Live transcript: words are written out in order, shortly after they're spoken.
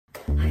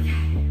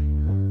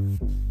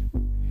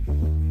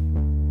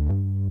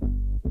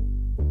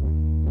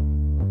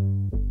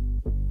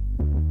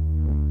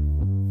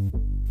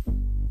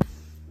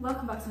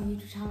to my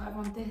YouTube channel,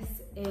 everyone,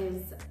 this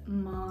is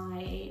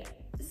my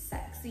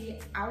sexy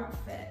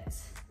outfit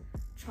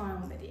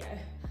try-on video.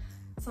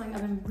 Something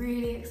I've been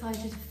really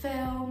excited to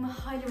film,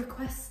 highly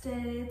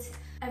requested.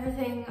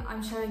 Everything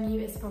I'm showing you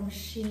is from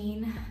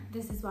Shein.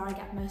 This is where I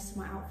get most of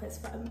my outfits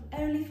from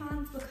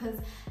OnlyFans because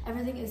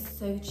everything is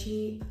so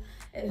cheap.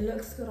 It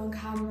looks good on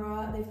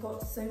camera. They've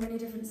got so many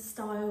different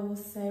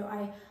styles, so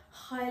I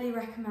highly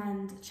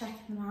recommend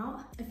checking them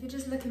out. If you're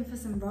just looking for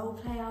some role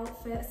play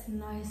outfits, some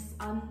nice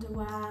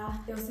underwear.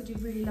 They also do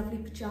really lovely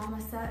pajama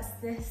sets.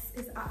 This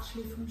is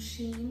actually from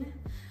Shein.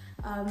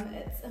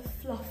 It's a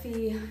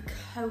fluffy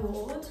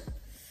cord.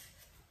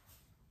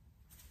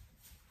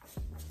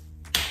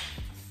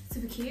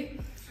 Super cute.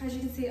 As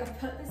you can see, I've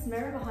put this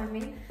mirror behind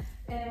me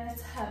in an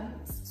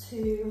attempt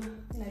to,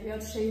 be able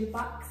to show you the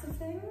backs of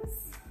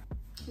things.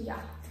 Yeah.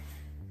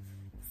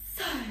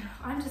 So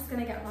I'm just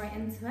gonna get right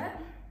into it.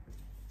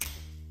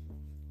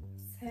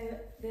 So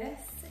this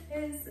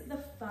is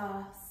the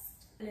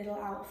first little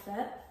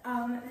outfit.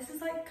 This is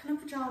like kind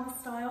of pajama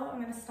style.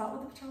 I'm gonna start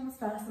with the pajamas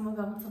first and we'll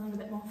go on to something a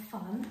bit more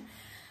fun.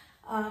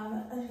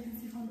 As you can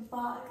see from the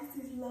back, it's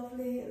these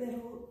lovely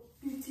little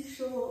beauty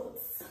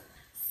shorts.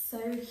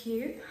 So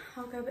cute.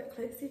 I'll go a bit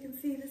closer so you can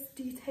see this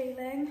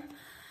detailing.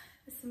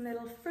 There's some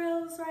little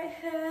frills right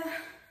here.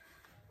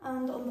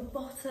 And on the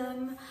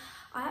bottom,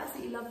 I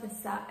absolutely love this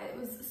set. It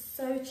was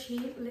so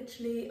cheap,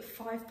 literally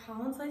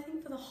 £5 I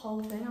think for the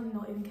whole thing, I'm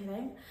not even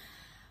kidding.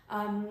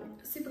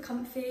 Super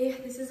comfy.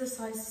 This is a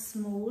size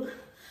small.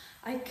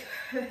 I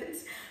could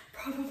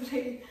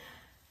probably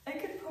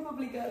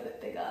go a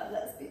bit bigger,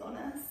 let's be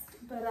honest.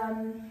 But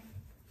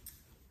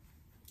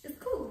it's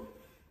cool.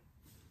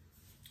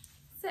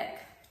 Sick.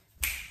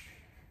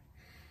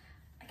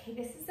 Okay,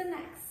 this is the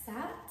next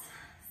set.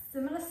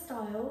 Similar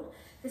style.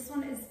 This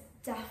one is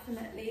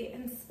definitely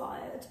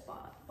inspired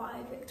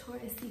by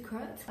Victoria's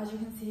Secret. As you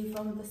can see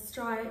from the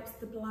stripes,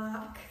 the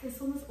black.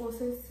 This one was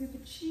also super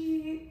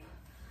cheap.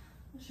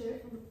 I'll show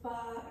it from the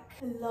back.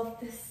 I love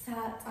this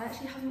set. I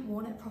actually haven't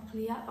worn it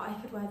properly yet, but I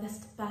could wear this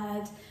to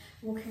bed,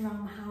 walking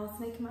around the house,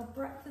 making my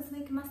breakfast,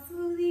 making my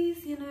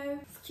smoothies,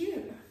 It's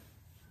cute.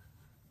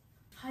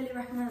 Highly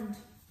recommend.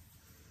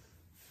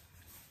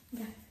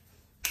 Yeah.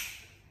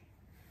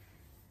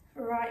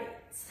 Right,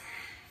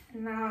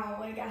 now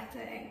we're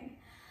getting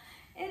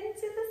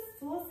into the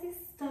saucy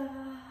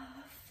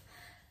stuff.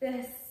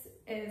 This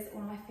is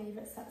one of my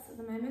favourite sets at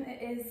the moment.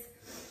 It is,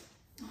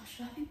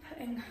 should I be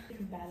putting, you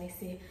can barely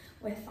see,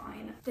 we're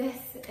fine.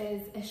 This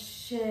is a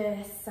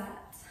sheer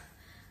set,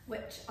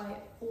 which I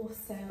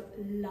also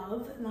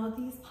love. Now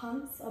these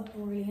pants are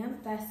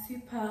brilliant. They're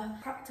super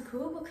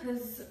practical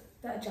because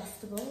they're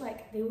adjustable,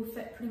 like they will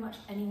fit pretty much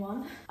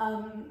anyone.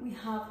 We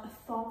have a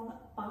thong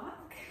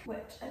back,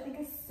 which I think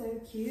is so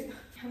cute.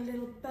 We have a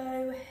little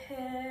bow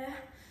here.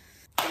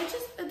 They're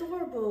just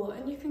adorable,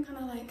 and you can kind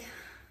of like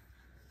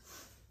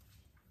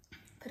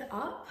put it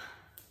up,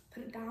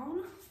 put it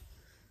down.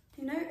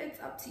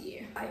 It's up to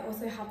you. I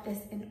also have this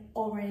in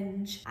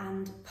orange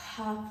and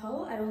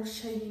purple. I will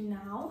show you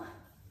now.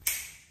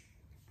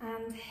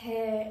 And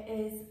here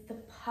is the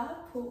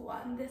purple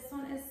one. This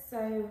one is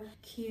so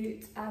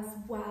cute as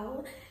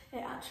well.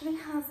 It actually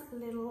has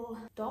little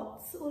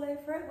dots all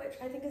over it, which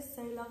I think is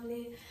so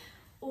lovely.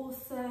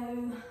 Also,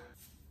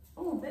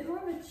 a bit more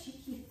of a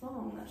cheeky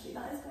thong, actually.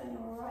 That is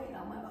going right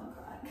down my bum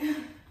crack.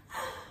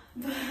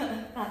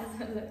 But that is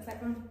what it looks like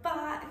from the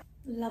back.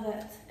 Love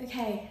it.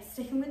 Okay,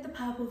 sticking with the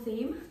purple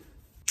theme.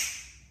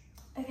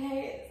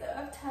 Okay, so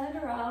I've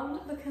turned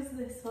around because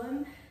this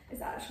one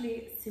is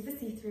actually super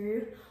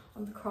see-through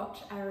on the crotch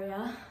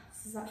area.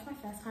 This is actually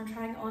my first time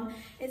trying it on.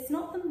 It's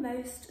not the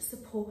most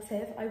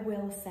supportive, I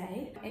will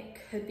say. It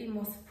could be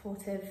more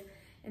supportive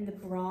in the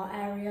bra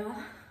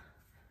area.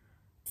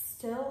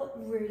 Still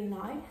really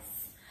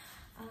nice.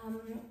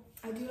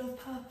 I do love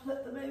purple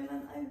at the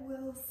moment, I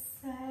will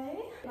say.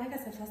 Like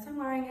I said, first time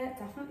wearing it,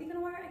 definitely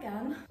gonna wear it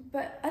again.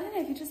 But I don't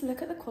know, if you just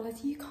look at the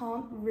quality, you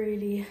can't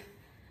really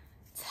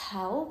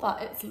tell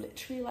that it's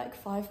literally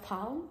like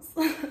 £5.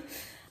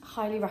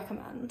 Highly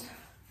recommend.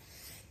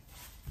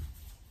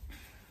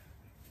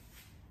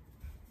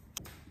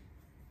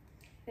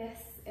 This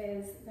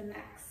is the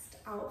next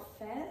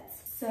outfit.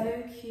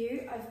 So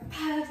cute. I've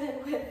paired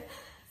it with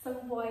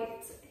some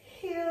white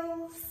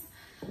heels,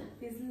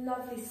 these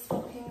lovely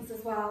stockings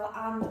as well,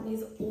 and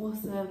these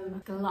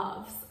awesome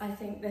gloves. I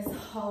think this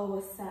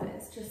whole set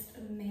is just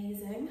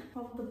amazing.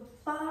 From the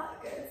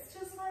back, it's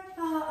just like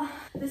that.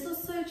 This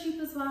was so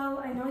cheap as well.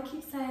 I know I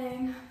keep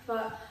saying,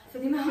 but for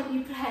the amount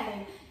you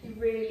pay, you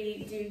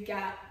really do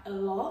get a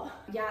lot.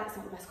 Yeah, it's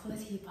not the best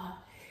quality, but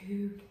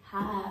who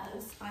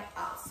cares? I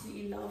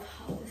absolutely love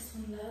how this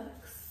one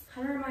looks.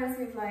 Kind of reminds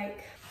me of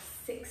like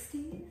 60s,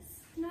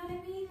 you know what I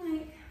mean?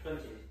 Like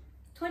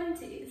 20s.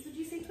 20s, would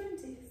you say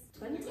 20s?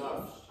 20s. The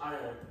gloves, I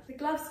don't know. The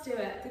gloves do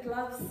it. The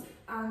gloves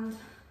and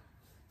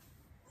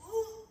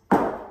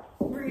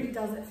really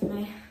does it for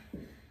me.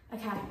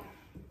 Okay.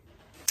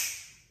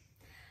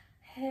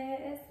 Here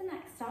is the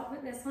next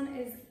outfit. This one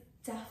is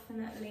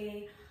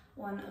definitely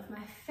one of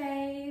my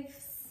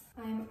faves.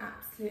 I'm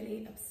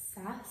absolutely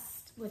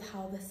obsessed with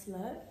how this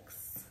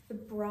looks. The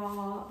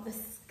bra, the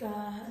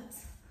skirt.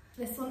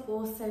 This one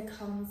also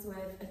comes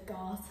with a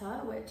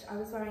garter, which I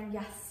was wearing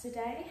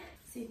yesterday.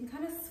 So you can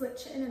kind of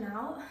switch it in and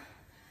out.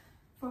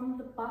 From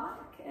the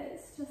back,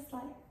 it's just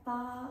like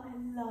that.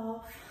 I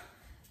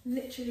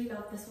literally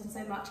love this one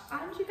so much.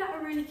 And you get a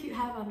really cute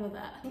hairband with it.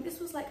 I think this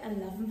was like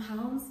 £11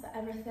 for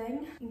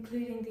everything,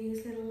 including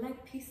these little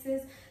leg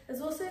pieces. There's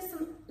also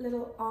some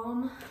little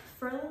arm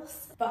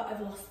frills, but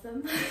I've lost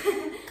them.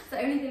 The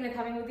only thing with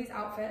having all these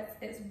outfits,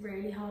 it's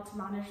really hard to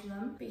manage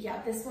them. But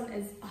yeah, this one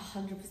is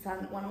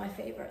 100% one of my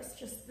favorites,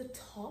 just the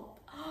top.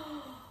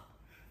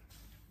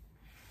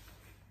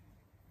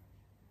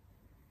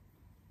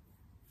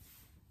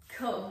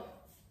 Cool.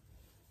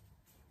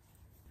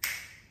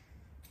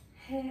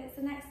 Here's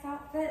the next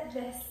outfit.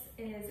 This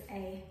is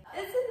it's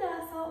a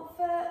nurse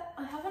outfit.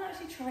 I haven't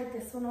actually tried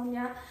this one on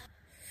yet.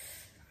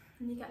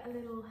 And you get a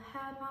little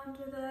hairband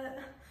with it.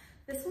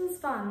 This one's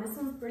fun. This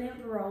one's brilliant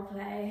for role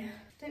play.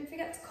 Don't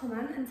forget to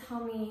comment and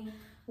tell me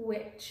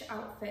which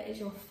outfit is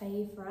your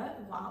favourite,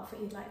 what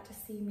outfit you'd like to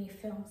see me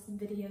film some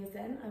videos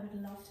in. I would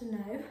love to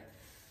know.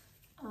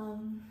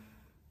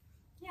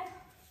 Yeah.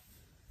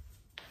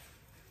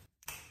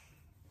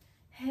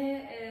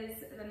 Here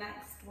is the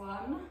next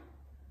one.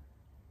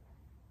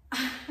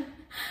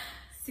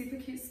 Super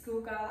cute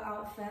schoolgirl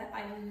outfit.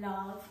 I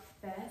love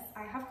this.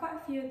 I have quite a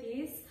few of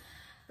these,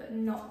 but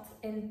not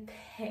in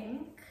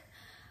pink.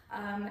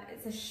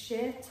 It's a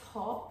sheer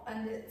top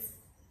and it's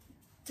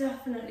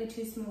definitely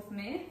too small for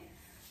me.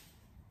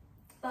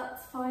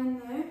 That's fine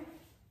though.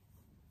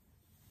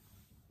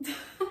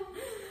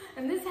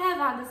 And this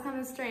hairband is kind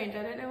of strange.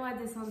 I don't know why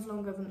this one's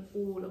longer than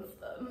all of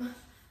them.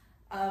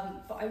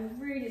 But I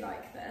really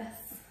like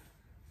this.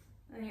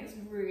 I think it's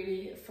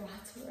really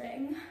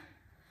flattering.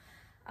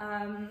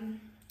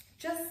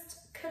 Just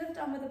could have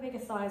done with a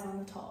bigger size on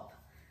the top.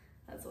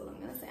 That's all I'm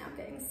gonna say. I'm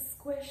getting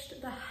squished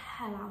the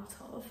hell out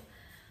of.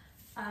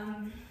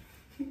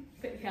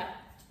 But yeah.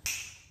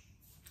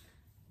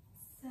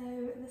 So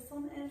this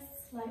one is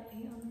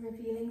slightly on the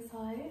revealing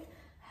side,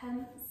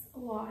 hence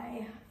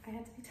why I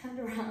had to be turned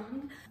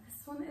around.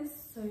 This one is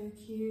so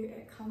cute.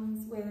 It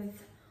comes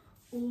with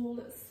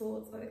all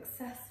sorts of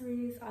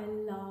accessories. I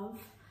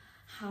love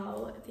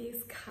how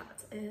these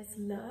cat ears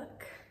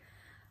look.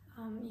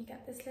 You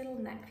get this little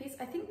neck piece.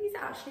 I think these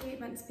are actually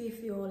meant to be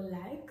for your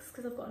legs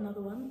because I've got another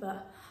one,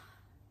 but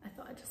I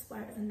thought I'd just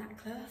wear it as a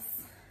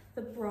necklace.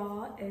 The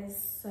bra is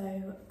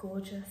so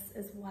gorgeous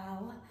as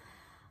well.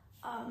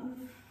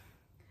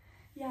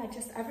 Yeah,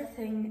 just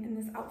everything in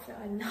this outfit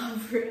I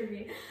love,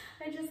 really.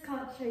 I just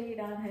can't show you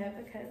down here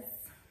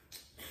because,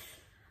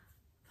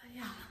 but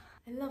yeah,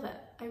 I love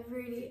it. I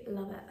really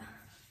love it.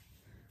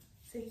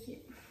 So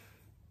cute.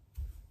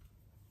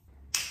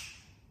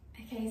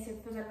 Okay, so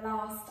for the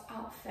last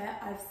outfit,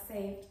 I've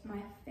saved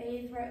my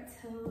favourite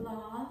till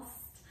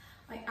last.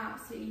 I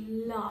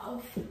absolutely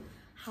love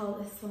how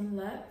this one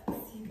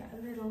looks. You get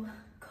a little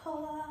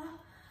collar.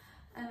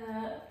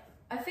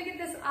 I figured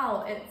this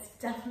out, it's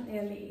definitely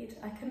a lead.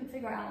 I couldn't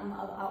figure it out on the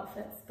other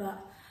outfits, but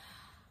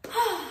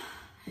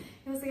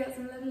you also get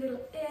some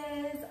little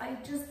ears. I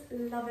just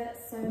love it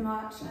so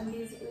much. And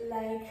these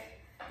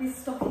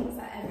stockings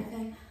are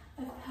everything.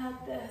 I've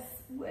had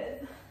this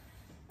with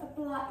a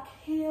black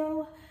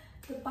heel.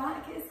 The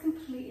back is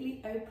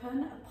completely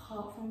open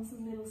apart from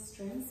some little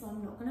strings, so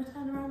I'm not going to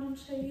turn around and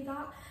show you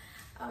that.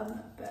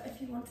 But if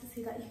you want to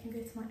see that, you can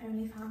go to my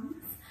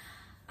OnlyFans.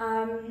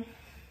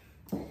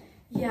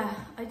 Yeah,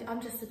 I'm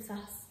just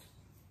obsessed.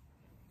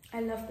 I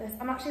love this.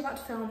 I'm actually about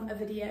to film a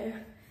video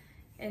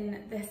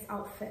in this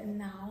outfit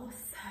now,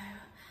 so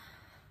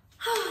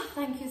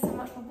thank you so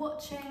much for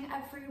watching,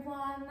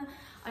 everyone.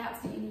 I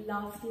absolutely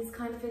love these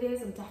kind of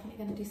videos. I'm definitely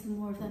going to do some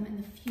more of them in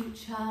the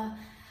future.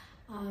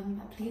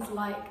 Please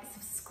like,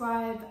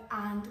 subscribe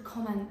and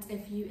comment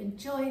if you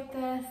enjoyed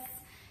this.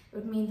 It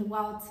would mean the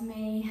world to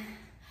me.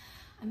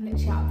 I'm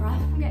literally out of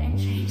breath. I'm getting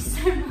changed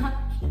so much.